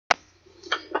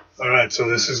Alright, so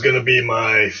this is going to be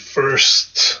my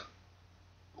first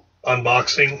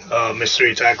unboxing,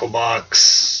 mystery tackle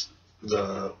box.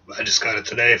 I just got it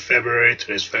today,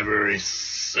 today's February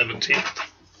 17th,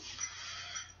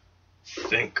 I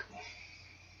think.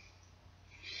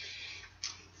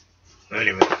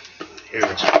 Anyway, here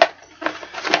it is.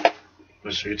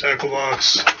 Mystery tackle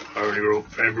box. I already wrote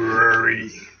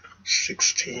February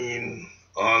 16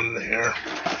 on there.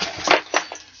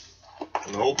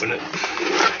 I'm gonna open it.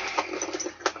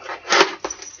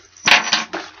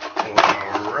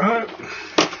 Alright.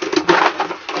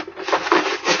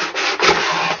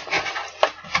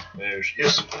 There she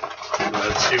is.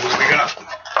 Let's see what we got.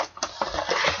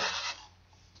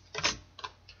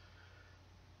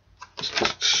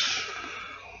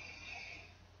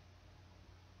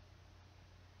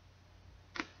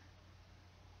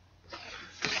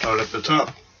 Start at the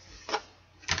top.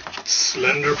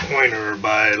 Slender Pointer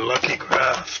by Lucky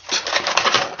Craft.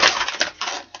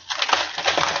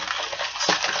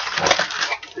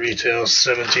 Retails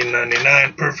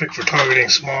 $17.99. Perfect for targeting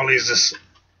smallies.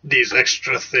 These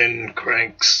extra thin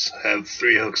cranks have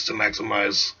 3 hooks to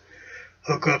maximize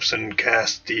hookups and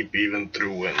cast deep even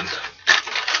through wind.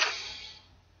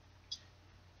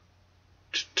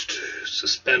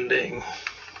 Suspending.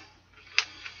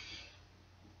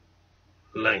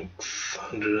 Length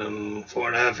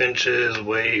 104.5 inches,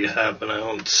 weight half an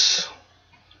ounce,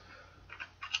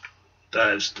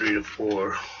 dives 3 to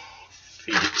 4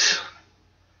 feet.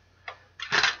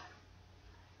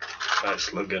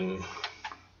 Nice looking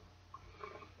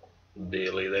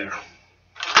dealy there.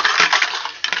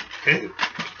 Okay,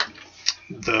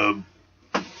 the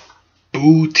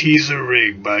Boo Teaser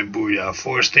Rig by Booyah.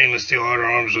 4 stainless steel outer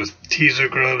arms with teaser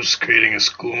grubs, creating a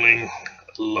schooling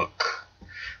look.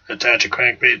 Attach a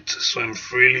crankbait to swim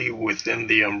freely within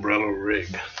the umbrella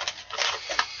rig.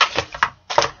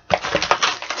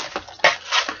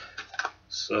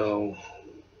 So,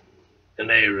 an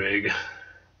A-rig.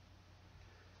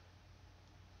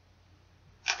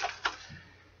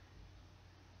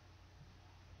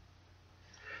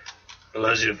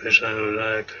 Allows you to fish on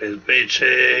a bait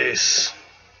chase.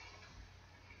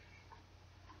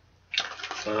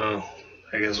 So,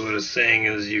 I guess what it's saying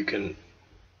is you can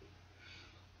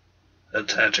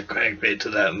attach a crankbait to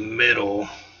that middle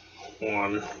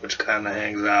one, which kind of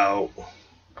hangs out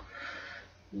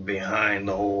behind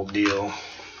the whole deal.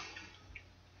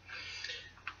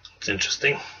 It's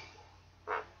interesting.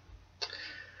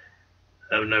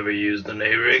 I've never used an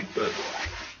A-rig, but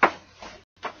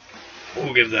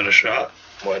we'll give that a shot.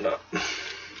 Why not?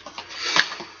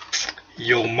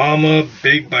 Yo Mama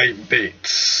Big Bite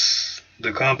Baits.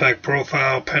 The compact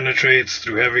profile penetrates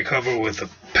through heavy cover with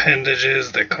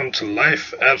appendages that come to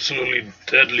life. Absolutely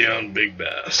deadly on big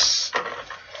bass.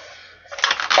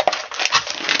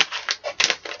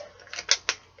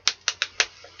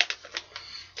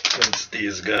 That's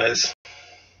these guys.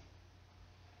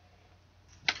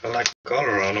 I like the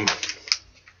color on them.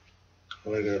 I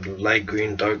like a light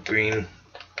green, dark green.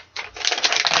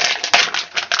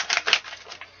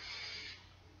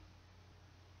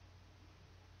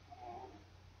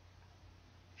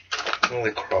 I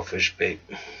like crawfish bait.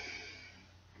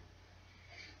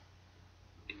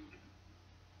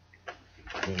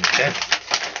 Okay.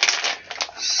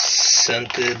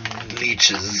 Scented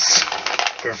leeches.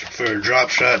 Perfect for a drop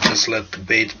shot. Just let the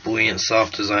bait's buoyant,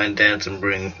 soft design dance and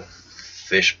bring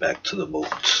fish back to the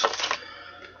boat.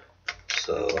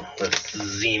 So that's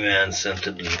Z-Man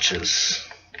Scented Leeches.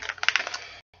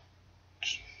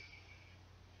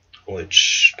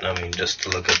 Which, I mean, just to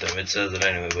look at them, it says it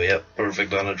anyway, but yep,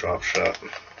 perfect on a drop shot.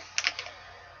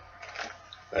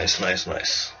 Nice, nice,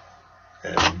 nice.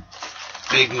 And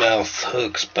Big Mouth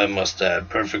Hooks by Mustad,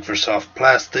 perfect for soft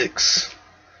plastics.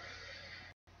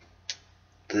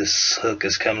 This hook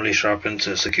is chemically sharpened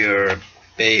to secure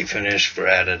bait finish for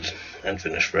added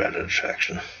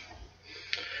attraction.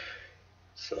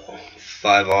 So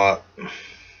 5/0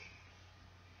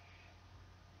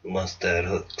 Mustad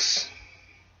hooks.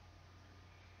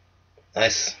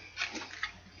 Nice.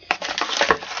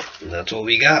 And that's what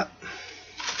we got.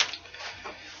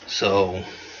 So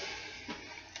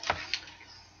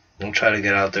we'll try to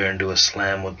get out there and do a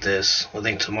slam with this. I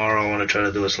think tomorrow I want to try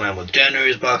to do a slam with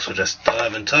January's box, which I still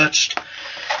haven't touched.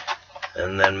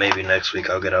 And then maybe next week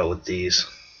I'll get out with these.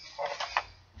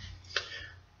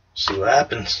 See what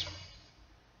happens.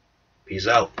 Peace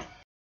out.